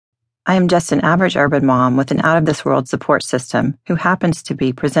I am just an average urban mom with an out-of-this-world support system who happens to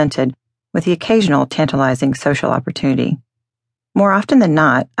be presented with the occasional tantalizing social opportunity. More often than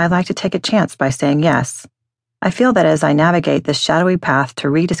not, I like to take a chance by saying yes. I feel that as I navigate this shadowy path to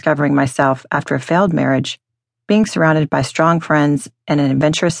rediscovering myself after a failed marriage, being surrounded by strong friends and an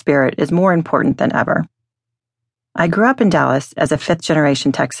adventurous spirit is more important than ever. I grew up in Dallas as a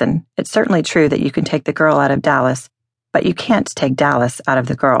fifth-generation Texan. It's certainly true that you can take the girl out of Dallas, but you can't take Dallas out of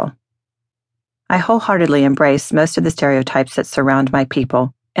the girl. I wholeheartedly embrace most of the stereotypes that surround my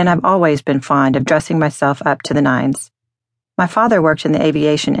people, and I've always been fond of dressing myself up to the nines. My father worked in the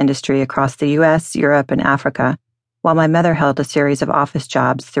aviation industry across the U.S., Europe, and Africa, while my mother held a series of office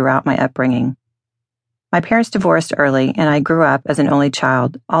jobs throughout my upbringing. My parents divorced early, and I grew up as an only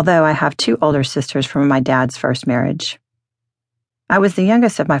child, although I have two older sisters from my dad's first marriage. I was the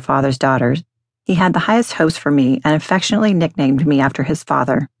youngest of my father's daughters. He had the highest hopes for me and affectionately nicknamed me after his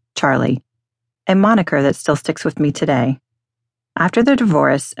father, Charlie, a moniker that still sticks with me today. After their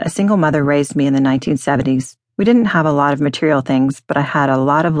divorce, a single mother raised me in the 1970s. We didn't have a lot of material things, but I had a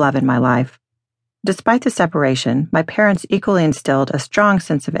lot of love in my life. Despite the separation, my parents equally instilled a strong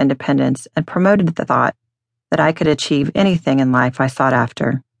sense of independence and promoted the thought that I could achieve anything in life I sought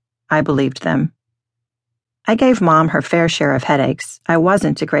after. I believed them. I gave Mom her fair share of headaches. I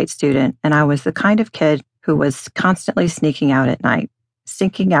wasn't a great student, and I was the kind of kid who was constantly sneaking out at night,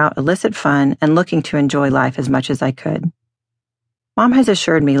 seeking out illicit fun and looking to enjoy life as much as I could. Mom has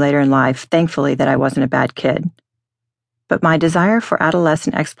assured me later in life, thankfully, that I wasn't a bad kid. But my desire for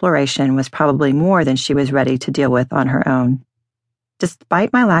adolescent exploration was probably more than she was ready to deal with on her own.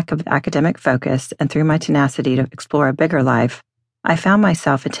 Despite my lack of academic focus and through my tenacity to explore a bigger life, I found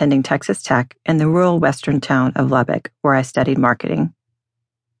myself attending Texas Tech in the rural western town of Lubbock, where I studied marketing.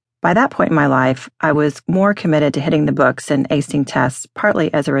 By that point in my life, I was more committed to hitting the books and acing tests,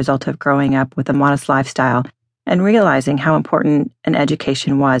 partly as a result of growing up with a modest lifestyle and realizing how important an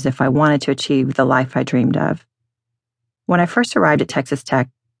education was if I wanted to achieve the life I dreamed of. When I first arrived at Texas Tech,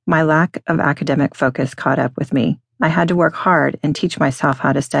 my lack of academic focus caught up with me. I had to work hard and teach myself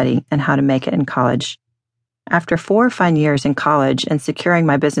how to study and how to make it in college. After 4 fun years in college and securing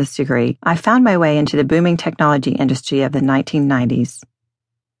my business degree, I found my way into the booming technology industry of the 1990s.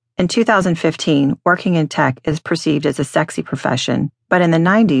 In 2015, working in tech is perceived as a sexy profession, but in the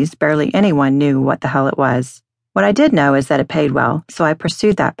 90s, barely anyone knew what the hell it was. What I did know is that it paid well, so I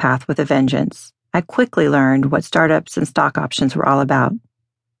pursued that path with a vengeance. I quickly learned what startups and stock options were all about.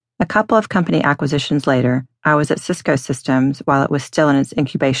 A couple of company acquisitions later, I was at Cisco Systems while it was still in its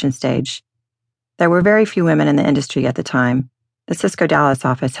incubation stage. There were very few women in the industry at the time. The Cisco Dallas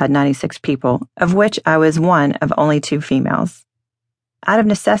office had 96 people, of which I was one of only 2 females. Out of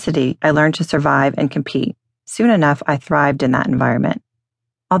necessity, I learned to survive and compete. Soon enough, I thrived in that environment.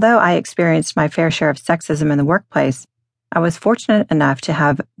 Although I experienced my fair share of sexism in the workplace, I was fortunate enough to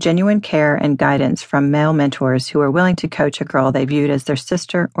have genuine care and guidance from male mentors who were willing to coach a girl they viewed as their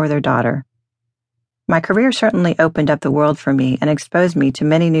sister or their daughter. My career certainly opened up the world for me and exposed me to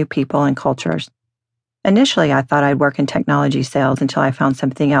many new people and cultures. Initially, I thought I'd work in technology sales until I found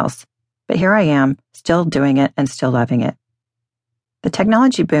something else, but here I am, still doing it and still loving it. The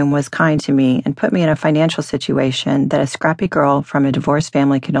technology boom was kind to me and put me in a financial situation that a scrappy girl from a divorced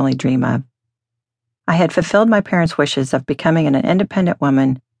family could only dream of. I had fulfilled my parents' wishes of becoming an independent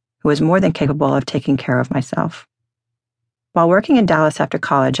woman who was more than capable of taking care of myself. While working in Dallas after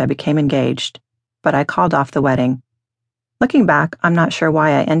college, I became engaged, but I called off the wedding. Looking back, I'm not sure why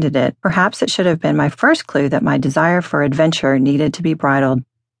I ended it. Perhaps it should have been my first clue that my desire for adventure needed to be bridled.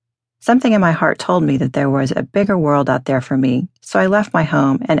 Something in my heart told me that there was a bigger world out there for me, so I left my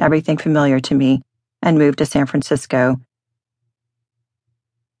home and everything familiar to me and moved to San Francisco,